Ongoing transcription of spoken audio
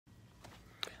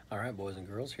All right, boys and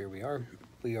girls, here we are.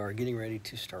 We are getting ready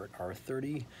to start our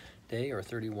 30-day or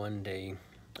 31-day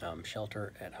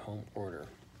shelter at home order.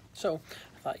 So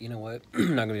I thought, you know what,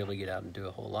 I'm not going to be able to get out and do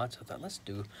a whole lot, so I thought let's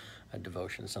do a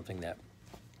devotion, something that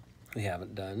we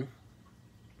haven't done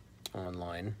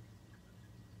online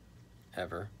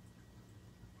ever.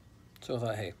 So I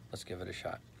thought, hey, let's give it a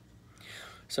shot.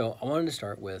 So I wanted to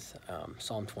start with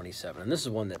Psalm 27, and this is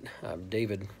one that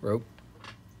David wrote.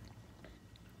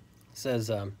 It says,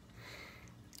 "The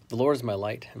Lord is my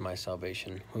light and my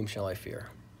salvation. Whom shall I fear?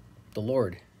 The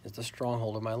Lord is the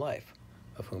stronghold of my life.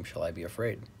 Of whom shall I be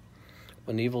afraid?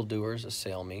 When evildoers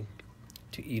assail me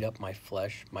to eat up my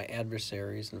flesh, my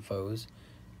adversaries and foes,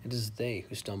 it is they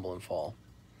who stumble and fall.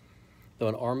 Though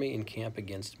an army encamp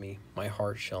against me, my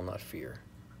heart shall not fear.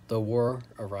 Though war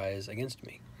arise against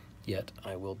me, yet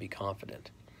I will be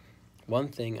confident. One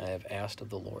thing I have asked of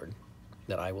the Lord,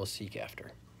 that I will seek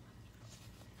after,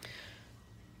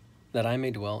 that I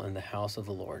may dwell in the house of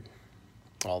the Lord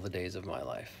all the days of my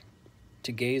life,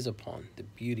 to gaze upon the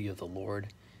beauty of the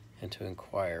Lord and to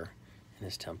inquire in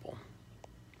his temple."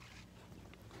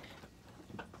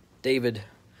 David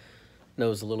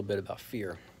knows a little bit about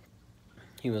fear.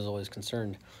 He was always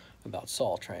concerned about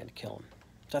Saul trying to kill him.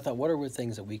 So I thought, what are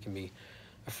things that we can be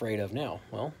afraid of now?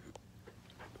 Well,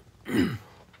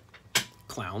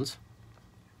 clowns,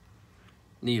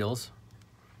 needles,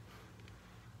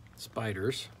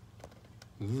 spiders,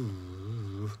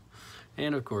 ooh,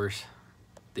 and of course,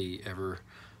 the ever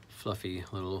fluffy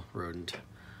little rodent,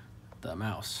 the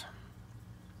mouse.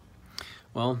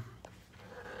 Well,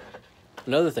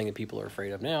 another thing that people are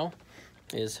afraid of now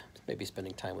is maybe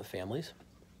spending time with families,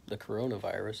 the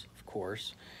coronavirus, of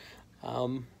course.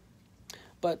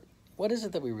 But what is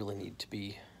it that we really need to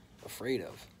be afraid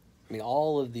of? I mean,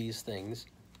 all of these things,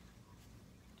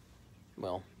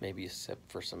 well, maybe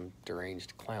except for some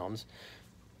deranged clowns,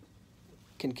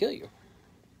 can kill you.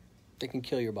 They can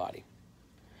kill your body.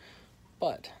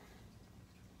 But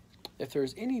if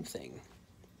there's anything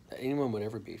that anyone would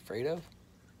ever be afraid of,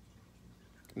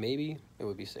 maybe it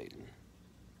would be Satan.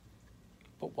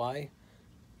 But why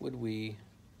would we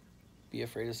be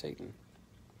afraid of Satan?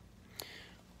 You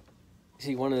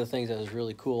see, one of the things that was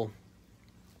really cool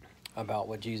about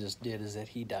what Jesus did is that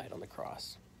he died on the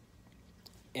cross.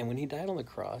 And when he died on the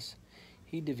cross,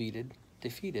 he defeated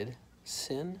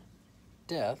sin,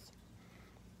 death,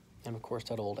 and of course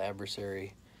that old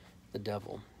adversary, the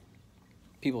devil.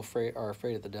 People are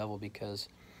afraid of the devil because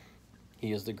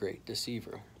he is the great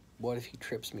deceiver. What if he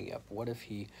trips me up? What if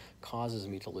he causes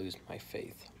me to lose my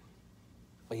faith?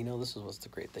 Well, you know, this is what's the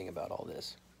great thing about all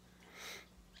this.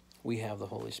 We have the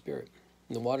Holy Spirit.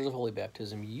 In the waters of holy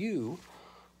baptism, you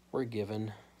were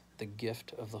given the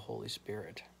gift of the Holy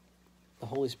Spirit. The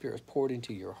Holy Spirit is poured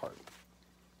into your heart.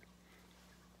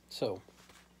 So,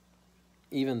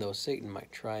 even though Satan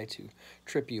might try to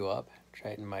trip you up,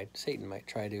 Satan might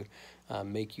try to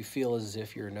make you feel as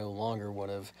if you're no longer one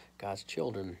of God's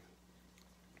children,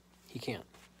 he can't.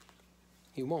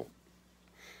 He won't.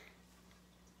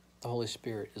 The Holy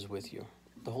Spirit is with you.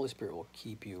 The Holy Spirit will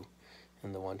keep you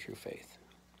in the one true faith.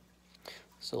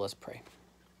 So let's pray.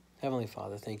 Heavenly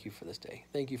Father, thank you for this day.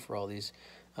 Thank you for all these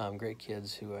great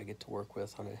kids who I get to work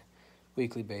with on a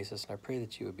weekly basis, and I pray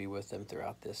that you would be with them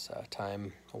throughout this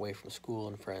time away from school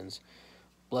and friends.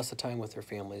 Bless the time with their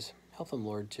families. Help them,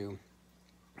 Lord, to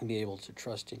be able to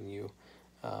trust in you,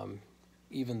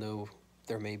 even though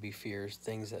there may be fears,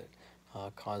 things that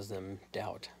cause them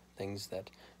doubt, things that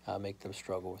make them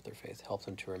struggle with their faith. Help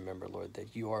them to remember, Lord,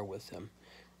 that you are with them,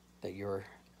 that your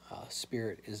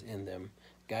Spirit is in them,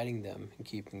 guiding them and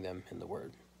keeping them in the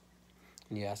Word.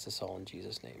 And you ask this all in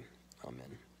Jesus' name.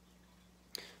 Amen.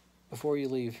 Before you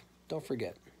leave, don't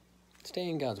forget, stay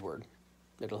in God's Word.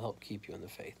 It'll help keep you in the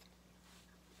faith.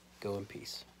 Go in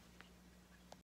peace.